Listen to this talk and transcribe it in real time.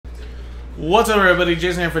What's up, everybody?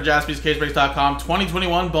 Jason here for JaspysCaseBreaks.com.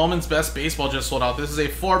 2021 Bowman's Best Baseball just sold out. This is a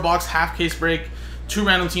 4-box half case break. 2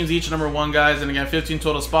 random teams each, number 1 guys, and again 15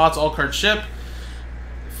 total spots. All cards ship.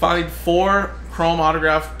 Find 4 chrome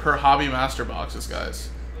autograph per hobby master boxes, guys.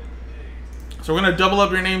 So we're gonna double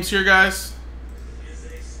up your names here, guys.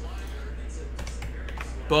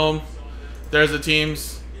 Boom. There's the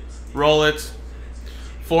teams. Roll it.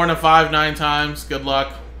 4 and a 5, 9 times. Good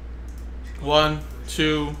luck. 1,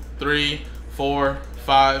 2, 3, 4,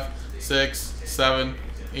 5, 6, 7,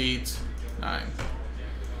 8, 9.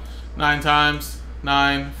 9 times.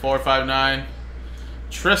 9, 4, 5, 9.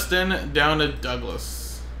 Tristan down to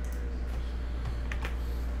Douglas.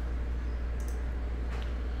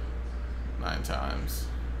 9 times.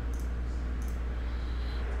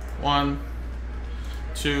 1,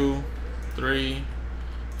 2, 3,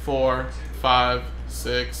 4, 5,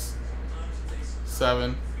 6,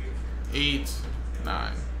 7, 8,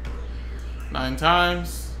 9. 9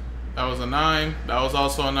 times. That was a 9. That was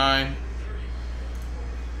also a 9.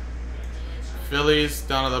 Phillies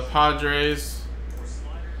down to the Padres.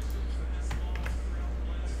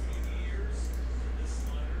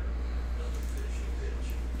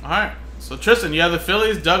 Alright. So Tristan, you have the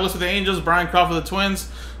Phillies, Douglas with the Angels, Brian Crawford with the Twins,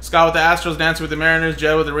 Scott with the Astros, Nancy with the Mariners,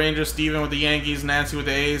 Jed with the Rangers, Steven with the Yankees, Nancy with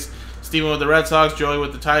the A's, Steven with the Red Sox, Joey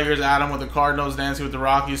with the Tigers, Adam with the Cardinals, Nancy with the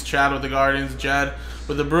Rockies, Chad with the Guardians, Jed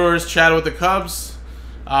with the Brewers, Chad with the Cubs,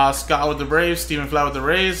 Scott with the Braves, Steven Flat with the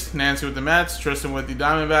Rays, Nancy with the Mets, Tristan with the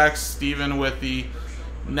Diamondbacks, Steven with the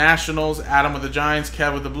Nationals, Adam with the Giants,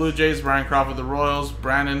 Kev with the Blue Jays, Brian Crawford with the Royals,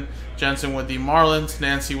 Brandon Jensen with the Marlins,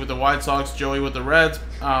 Nancy with the White Sox, Joey with the Reds,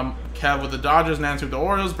 Kev with the Dodgers, Nancy with the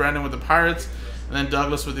Orioles, Brandon with the Pirates, and then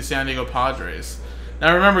Douglas with the San Diego Padres.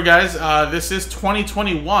 Now remember, guys, this is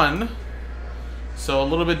 2021, so a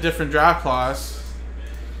little bit different draft class.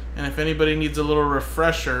 And if anybody needs a little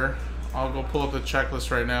refresher, I'll go pull up the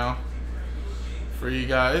checklist right now for you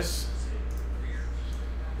guys.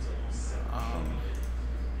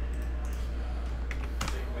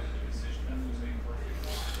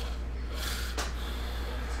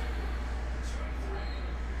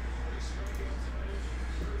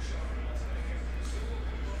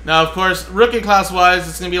 Now, of course, rookie class-wise,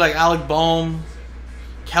 it's going to be like Alec Bohm,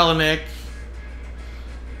 Kelenic,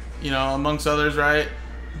 you know, amongst others, right?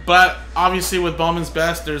 But obviously with Bowman's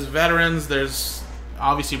Best, there's veterans, there's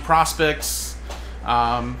obviously prospects,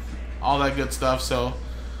 all that good stuff. So,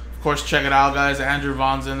 of course, check it out, guys. Andrew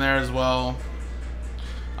Vaughn's in there as well.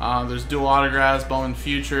 There's dual autographs, Bowman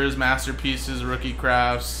Futures, Masterpieces, Rookie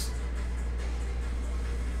Crafts.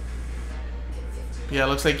 Yeah, it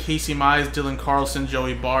looks like Casey Mize, Dylan Carlson,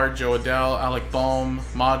 Joey Bard, Joe Adele, Alec Bohm,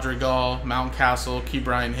 Madrigal, Mountcastle, Key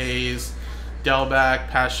Brian Hayes, Delback,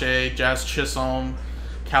 Pache, Jazz Chisholm,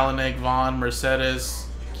 Kalanick, Vaughn, Mercedes,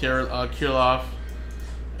 Kirilloff,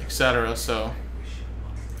 etc. So,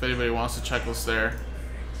 if anybody wants to check this there,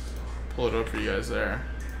 pull it up for you guys there.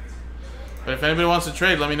 But if anybody wants to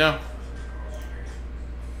trade, let me know.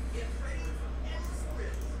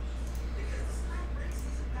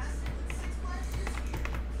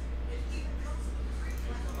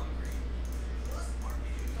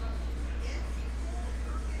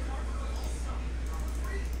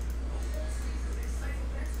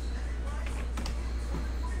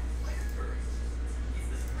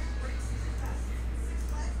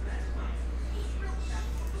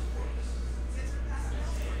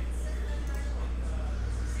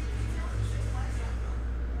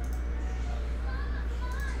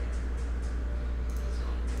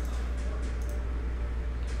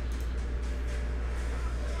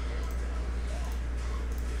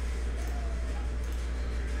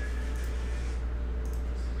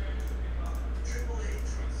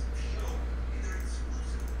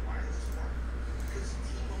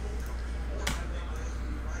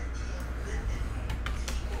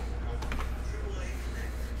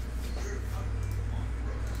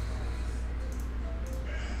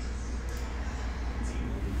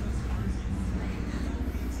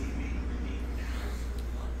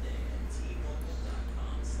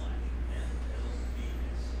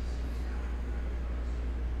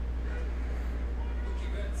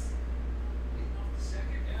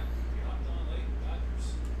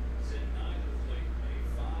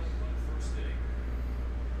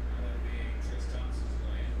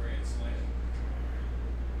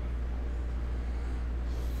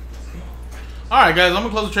 Alright, guys, I'm going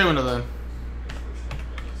to close the trade window then.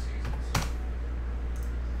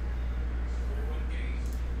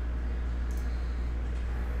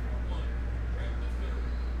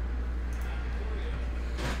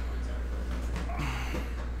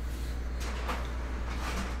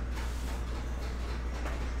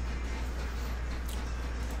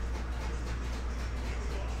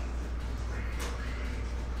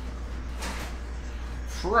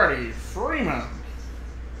 Freddie Freeman.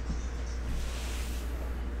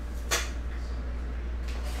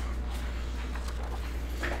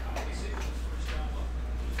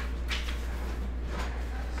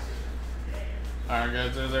 Alright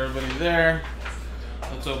guys, there's everybody there.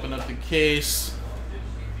 Let's open up the case.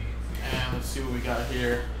 And let's see what we got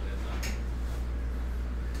here.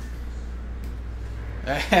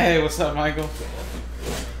 Hey, what's up, Michael?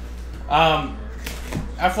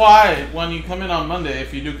 FYI, when you come in on Monday,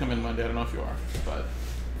 if you do come in Monday, I don't know if you are,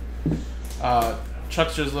 but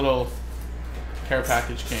Chuckster's little care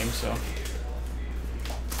package came, so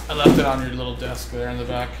I left it on your little desk there in the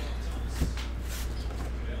back.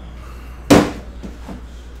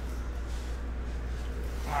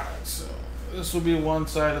 Alright, so this will be one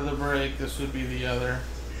side of the break, this would be the other.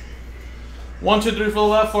 1, 2, 3 for the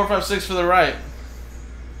left, 4, 5, 6 for the right.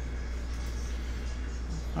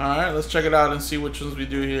 Alright, let's check it out and see which ones we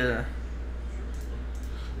do here.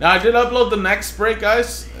 Now, I did upload the next break,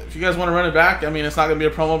 guys. If you guys want to run it back, I mean, it's not going to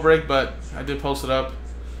be a promo break, but I did post it up.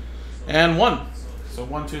 And 1. So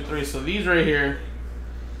 1, 2, 3. So these right here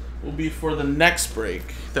will be for the next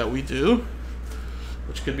break that we do,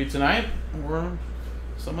 which could be tonight or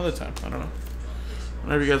some other time. I don't know.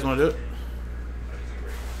 Whenever you guys want to do it.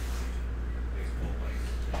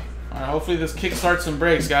 Alright, hopefully this kickstarts some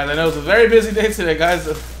breaks, guys. I know it's a very busy day today, guys.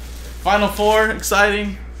 The Final Four,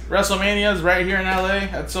 exciting. WrestleMania is right here in LA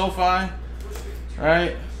at SoFi.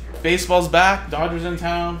 Alright, baseball's back. Dodgers in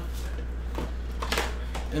town.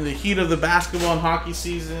 In the heat of the basketball and hockey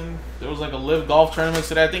season. There was like a live golf tournament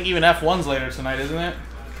today. I think even F1's later tonight, isn't it?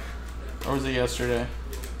 Or was it yesterday?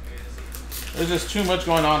 There's just too much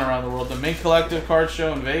going on around the world. The Mint Collective card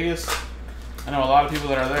show in Vegas. I know a lot of people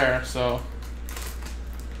that are there, so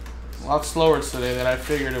a lot slower today than I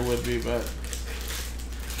figured it would be, but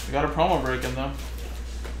we got a promo break in though.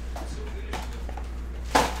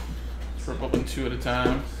 Let's rip open 2 at a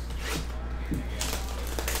time.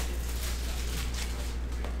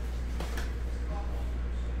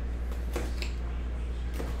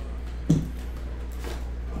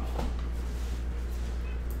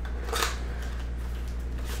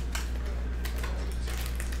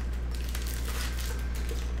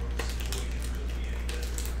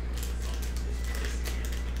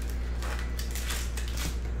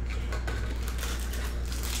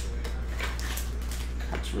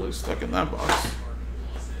 Really stuck in that box.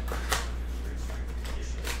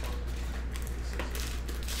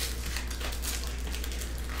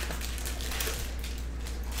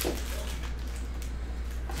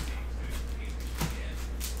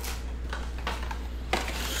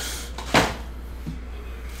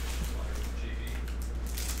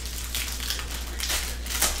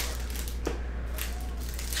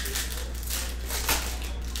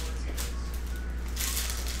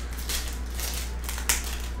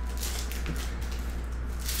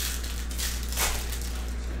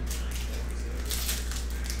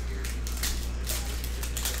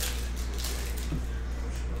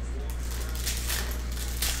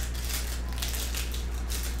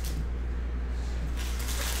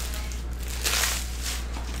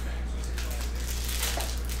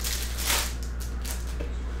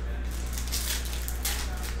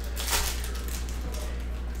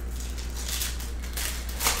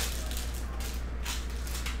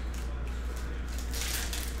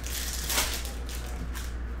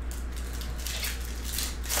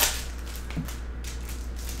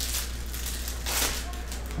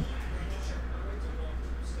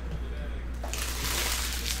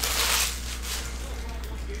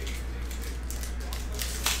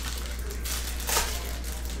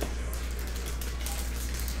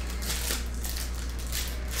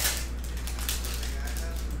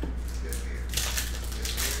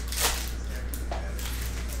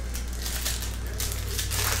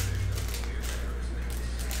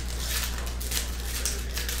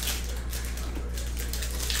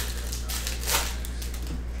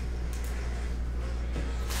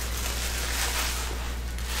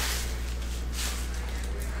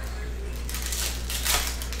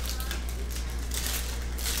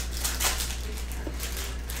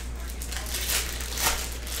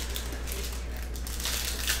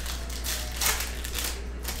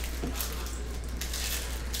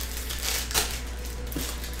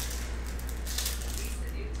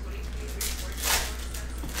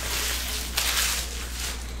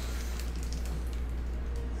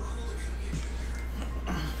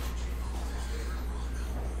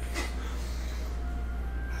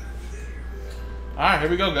 Alright, here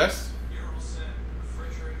we go, guys.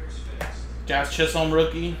 Jazz Chisholm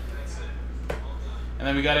rookie. And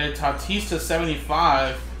then we got a Tatis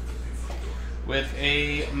 /75 with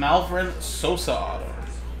a Malvern Sosa auto.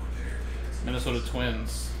 Minnesota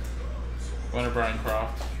Twins. Winner Brian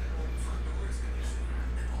Croft.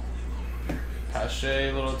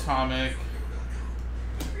 Pache, little Atomic.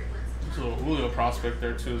 There's a little Julio prospect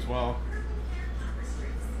there too as well.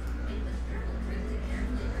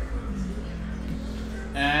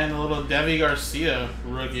 And a little Devi Garcia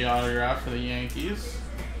rookie autograph for the Yankees.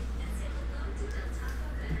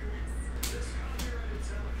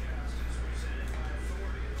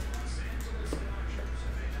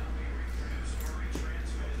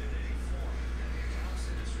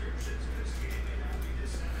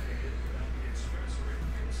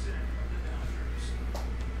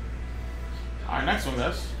 Alright, next one,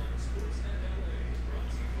 guys.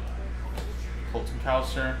 Colton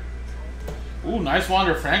Cowser. Ooh, nice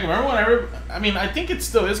Wander Franco. Remember when I think it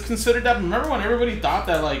still is considered that. Remember when everybody thought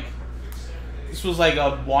that, like, this was like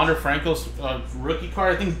a Wander Franco's rookie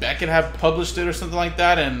card? I think Beckett had published it or something like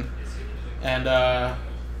that. And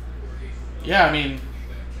yeah, I mean,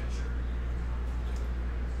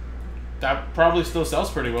 that probably still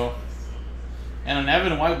sells pretty well. And an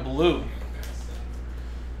Evan White blue.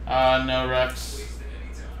 No, Rex.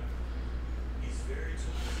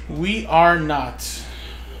 We are not.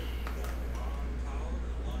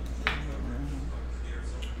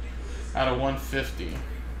 Out of 150.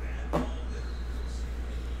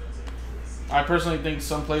 I personally think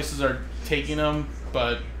some places are taking them,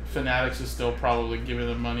 but Fanatics is still probably giving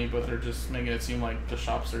them money, but they're just making it seem like the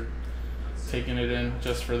shops are taking it in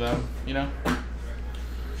just for them, you know?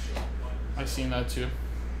 I've seen that too.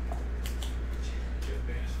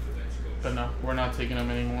 But no, we're not taking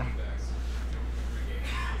them anymore.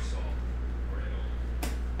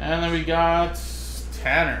 And then we got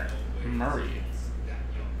Tanner Murray.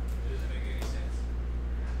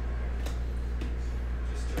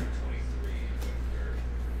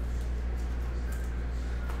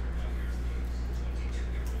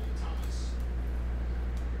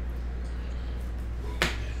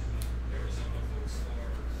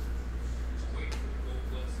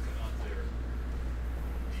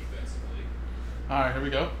 Alright, here we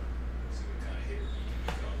go.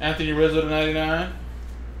 Anthony Rizzo to 99.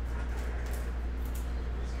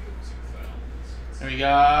 And we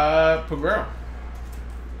got Pereira.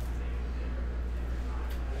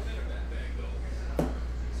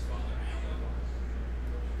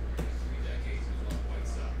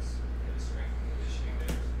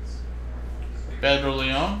 Pedro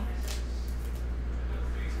Leon.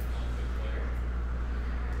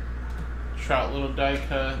 Trout little die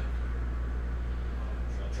cut.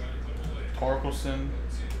 Torkelson,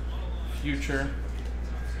 Future.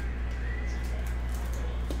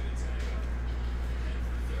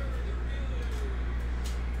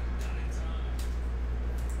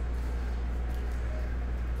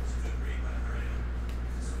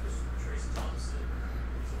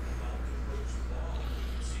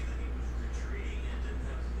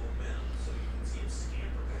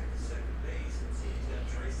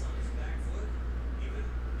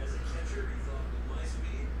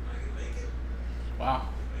 Wow.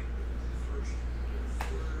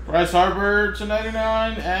 Bryce Harper to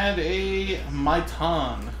 99 and a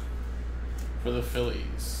Maitan for the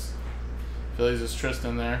Phillies. Phillies is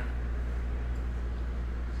Tristan there.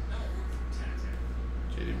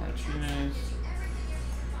 JD Martinez.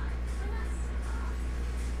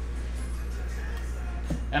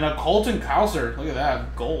 And a Colton Cowser. Look at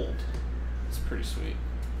that. Gold. It's pretty sweet.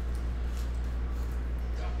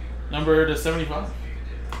 Number to 75.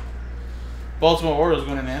 Baltimore Orioles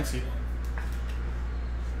going to Nancy.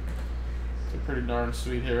 It's a pretty darn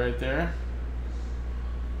sweet hit right there.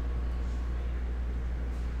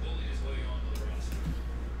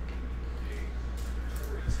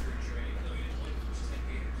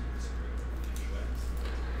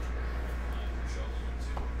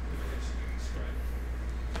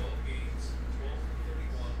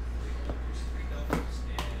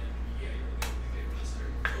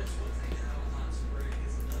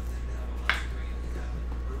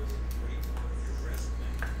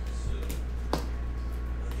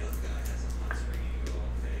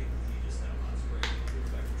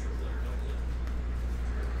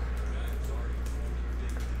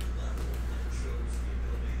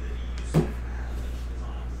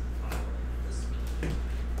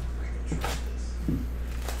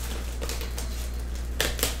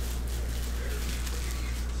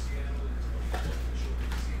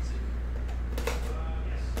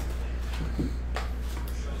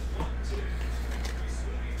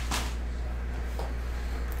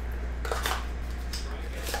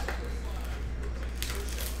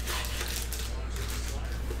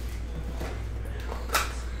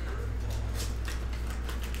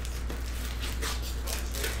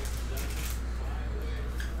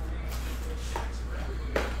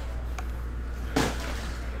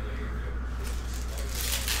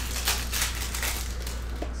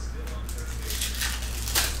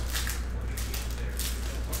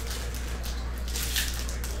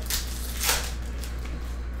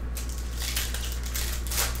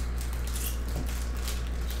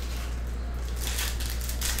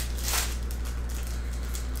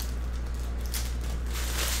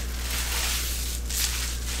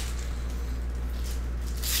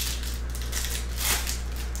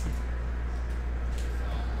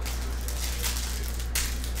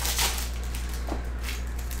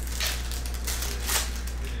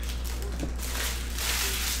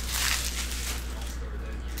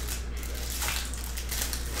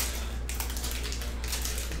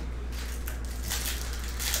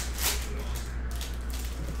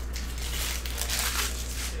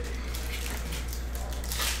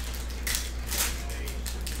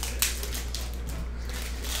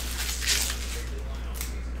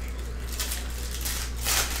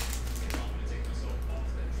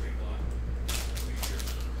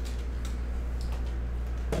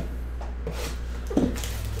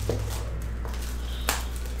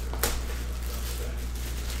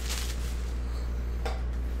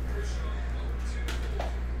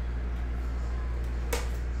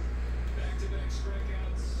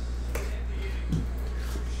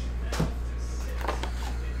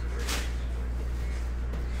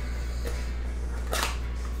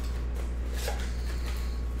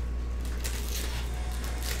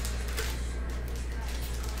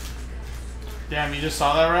 Damn, you just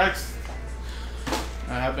saw that, Rex?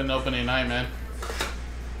 I have been opening night, man.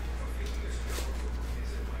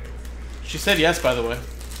 She said yes, by the way.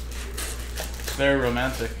 Very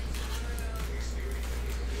romantic.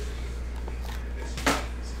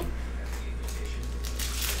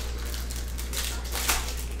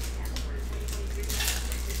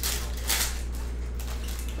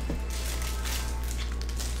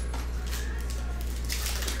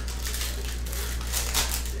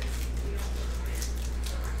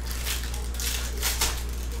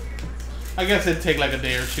 I guess it'd take like a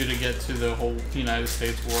day or two to get to the whole United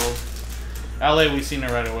States world. LA, we seen it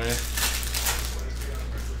right away.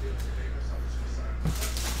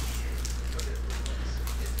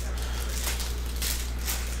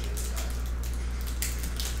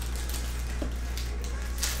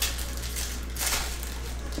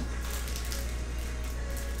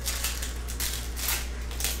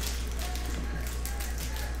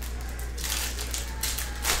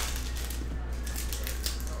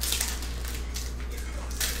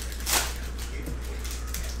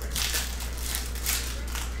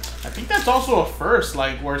 I think that's also a first,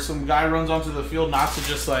 like where some guy runs onto the field not to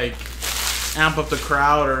just like amp up the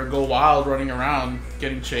crowd or go wild running around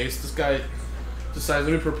getting chased. This guy decides,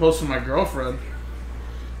 let me propose to my girlfriend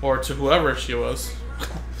or to whoever she was.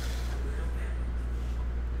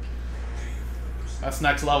 That's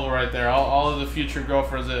next level right there. All of the future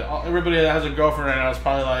girlfriends, everybody that has a girlfriend right now is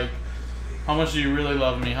probably like, how much do you really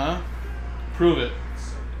love me, huh? Prove it.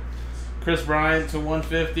 Chris Bryant to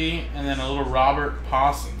 150, and then a little Robert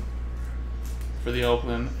Possum for the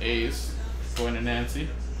Oakland A's, going to Nancy.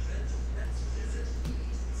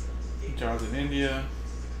 Jonathan India.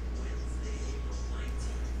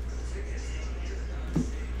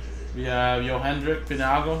 We have Yohendrick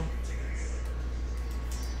Pinago.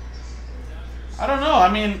 I don't know.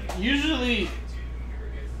 I mean, usually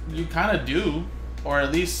you kind of do, or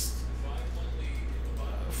at least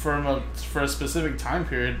for a specific time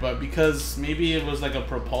period. But because maybe it was like a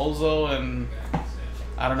proposal, and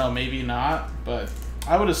I don't know, maybe not. But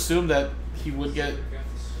I would assume that he would get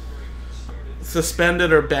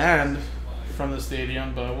suspended or banned from the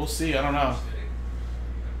stadium. But we'll see. I don't know.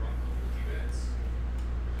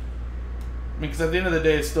 I mean, because at the end of the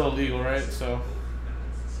day, it's still illegal, right? So.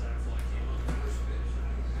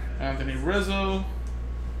 Anthony Rizzo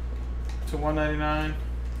to 199.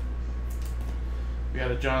 We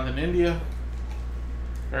got a Jonathan India.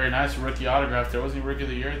 Very nice rookie autograph there. Wasn't he rookie of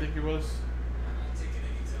the year? I think he was.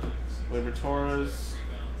 Gleyber Torres.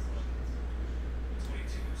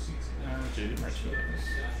 And JD Martinez.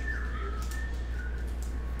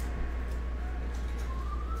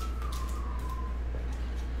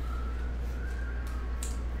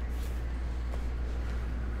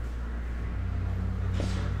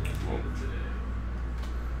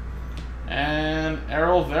 And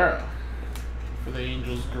Errol Vera for the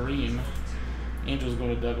Angels green. Angels go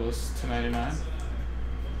to Douglas to 99.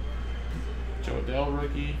 Joe Adele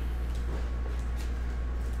rookie.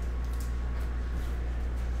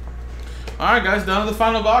 Alright guys, down to the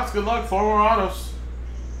final box. Good luck. 4 more autos.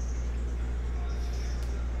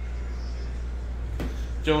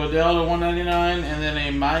 Joe Adele to 199, and then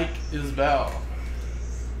a Mike Isbell.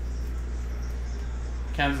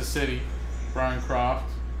 Kansas City. Brian Croft.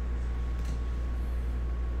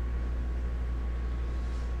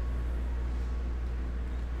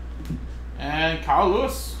 And Kyle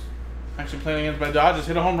Lewis, actually playing against my Dodgers,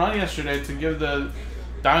 hit a home run yesterday to give the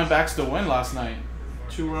Diamondbacks the win last night.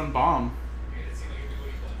 2-run bomb.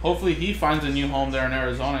 Hopefully he finds a new home there in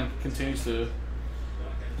Arizona and continues to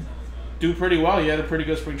do pretty well. He had a pretty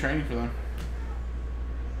good spring training for them.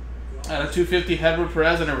 At a 250, Hedward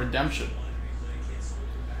Perez and a redemption.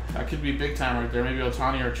 That could be big time right there. Maybe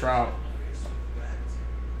Ohtani or Trout.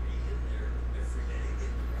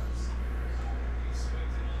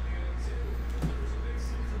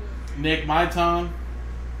 Nick Maiton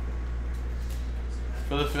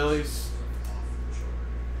for the Phillies.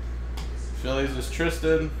 Phillies is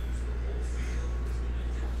Tristan.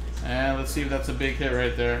 And let's see if that's a big hit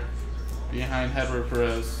right there. Behind Hedward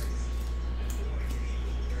Perez.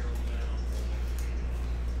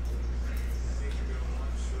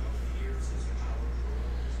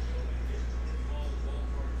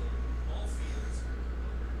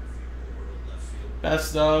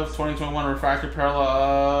 Best of 2021 refractor parallel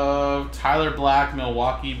of Tyler Black,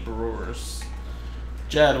 Milwaukee Brewers.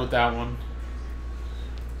 Jed with that one.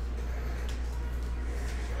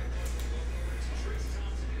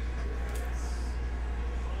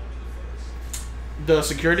 The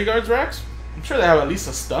security guards, Rex? I'm sure they have at least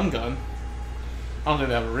a stun gun. I don't think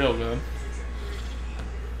they have a real gun.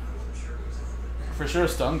 For sure a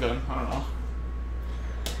stun gun. I don't know.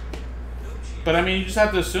 But I mean, you just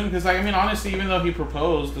have to assume, because like, I mean, honestly, even though he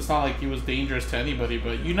proposed, it's not like he was dangerous to anybody.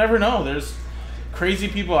 But you never know. There's crazy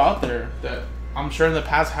people out there that I'm sure in the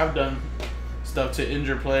past have done stuff to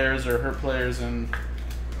injure players or hurt players, and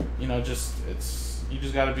you know, just you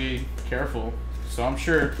just got to be careful. So I'm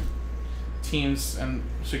sure teams and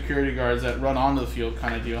security guards that run onto the field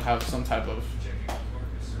kind of deal have some type of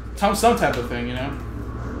thing, you know.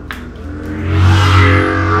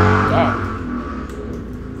 Wow.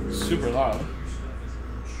 Super loud.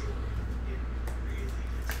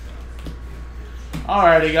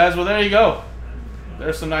 Alrighty, guys. Well, there you go.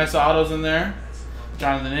 There's some nice autos in there.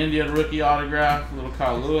 Jonathan India, rookie autograph. Little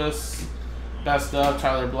Kyle Lewis. Best of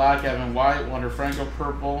Tyler Black, Evan White, Wander Franco,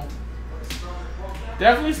 purple.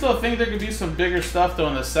 Definitely still think there could be some bigger stuff, though,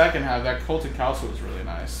 in the second half. That Colton Cowser was really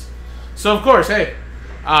nice. So, of course, hey,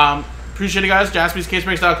 appreciate it, guys.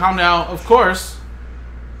 JaspysCaseBreaks.com. Now, of course,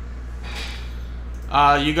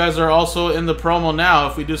 you guys are also in the promo now.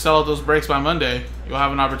 If we do sell out those breaks by Monday, you'll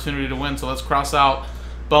have an opportunity to win. So let's cross out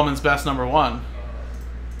Bowman's best #1.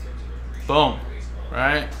 Boom.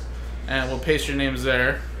 Right? And we'll paste your names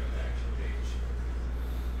there.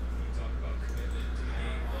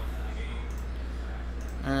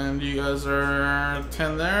 And you guys are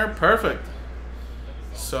 10 there. Perfect.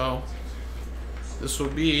 So this will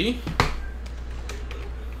be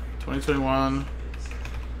 2021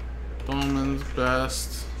 Bowman's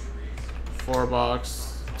best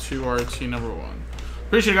 4-box 2RT #1.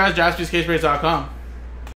 Appreciate it, guys. JaspysCaseBreaks.com.